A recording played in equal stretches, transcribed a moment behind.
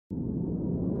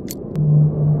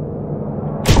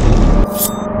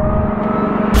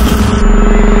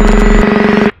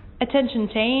attention,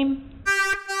 team.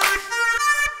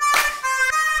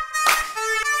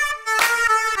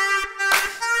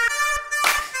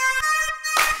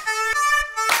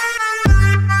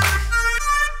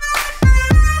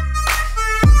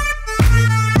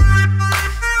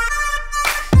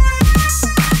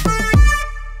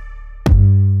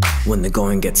 When the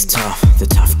going gets tough, the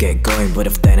tough get going, but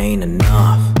if that ain't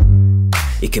enough,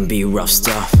 it can be rough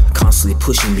stuff. Constantly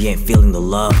pushing me, ain't feeling the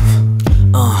love.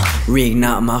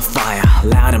 Reignite my fire,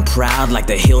 loud and proud like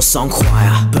the Hillsong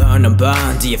choir. Burn and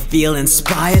burn, do you feel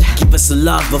inspired? Give us a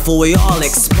love before we all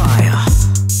expire.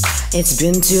 It's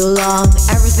been too long,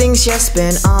 everything's just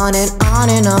been on and on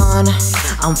and on.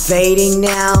 I'm fading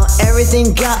now,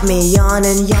 everything got me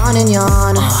yawning, yawning,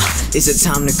 yawn. Is it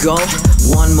time to go?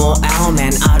 One more hour,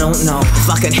 man, I don't know. If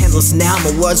I can handle this now,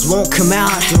 my words won't come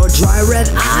out. Your dry red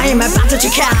eye, I'm about to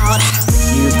check out.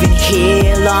 You've been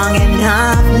here long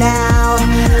enough now,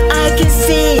 I can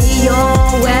see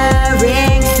you're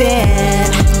wearing thin.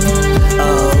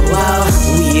 Oh wow,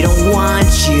 we don't want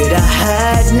you to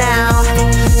hurt now,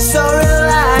 so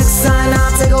relax son,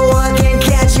 I'll take a walk and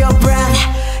catch your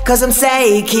breath, cause I'm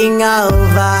taking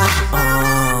over.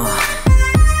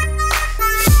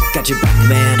 Got your back,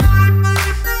 man.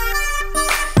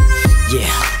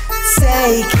 Yeah.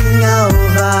 Taking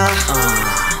over.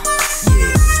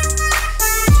 Yeah.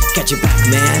 Got your back,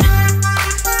 man.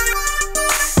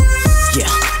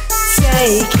 Yeah.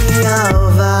 Taking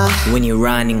over. When you're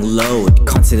running low,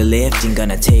 constantly lifting,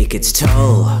 gonna take its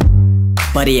toll.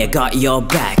 Buddy, I got your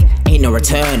back. Ain't no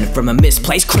return from a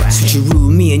misplaced crash. Switcheroo,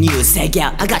 me and you, sag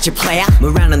out, I got your player.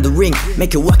 Move around in the ring,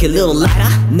 make it work a little lighter.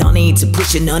 No need to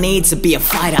push it, no need to be a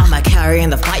fighter. I'm a carry in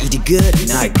the fight, you did good,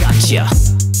 now I got ya.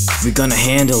 We're gonna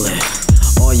handle it.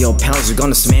 All your pals, we're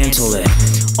gonna dismantle it.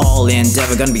 All in,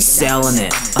 we're gonna be selling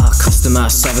it. Our customer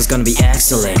service gonna be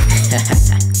excellent.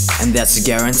 And that's a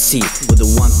guarantee. With a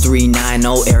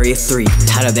 1390 Area 3,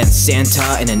 tighter than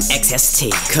Santa in an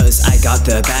XST. Cause I got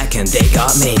their back and they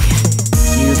got me.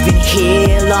 You've been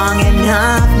here long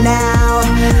enough now,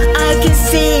 I can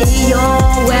see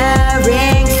you're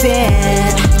wearing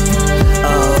thin.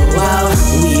 Oh wow,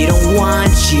 we don't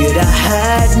want you to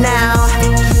hurt now,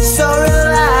 so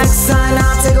relax son,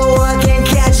 I'll take a walk and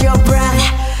catch your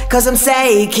breath, cause I'm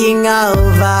taking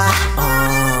over.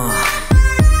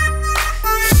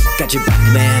 Got your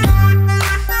back, man.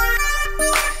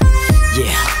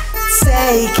 Yeah.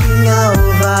 Taking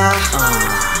over.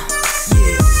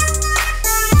 Yeah.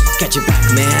 Got your back,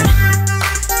 man.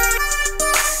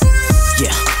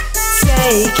 Yeah.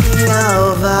 Taking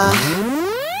over.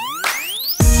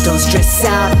 Don't stress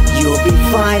out, you'll be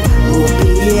fine. We'll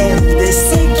be in this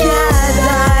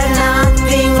together.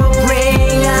 Nothing will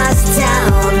bring us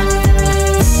down.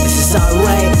 This is our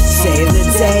way, save the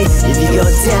day. If you go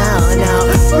down,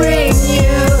 I'll bring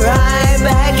you right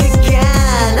back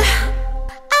again.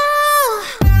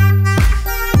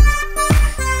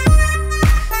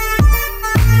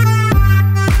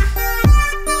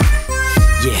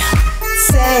 Yeah.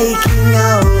 Taking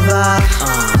over.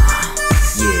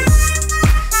 Yeah.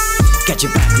 Got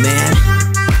your back, man.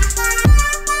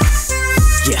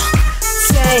 Yeah.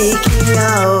 Taking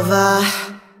over.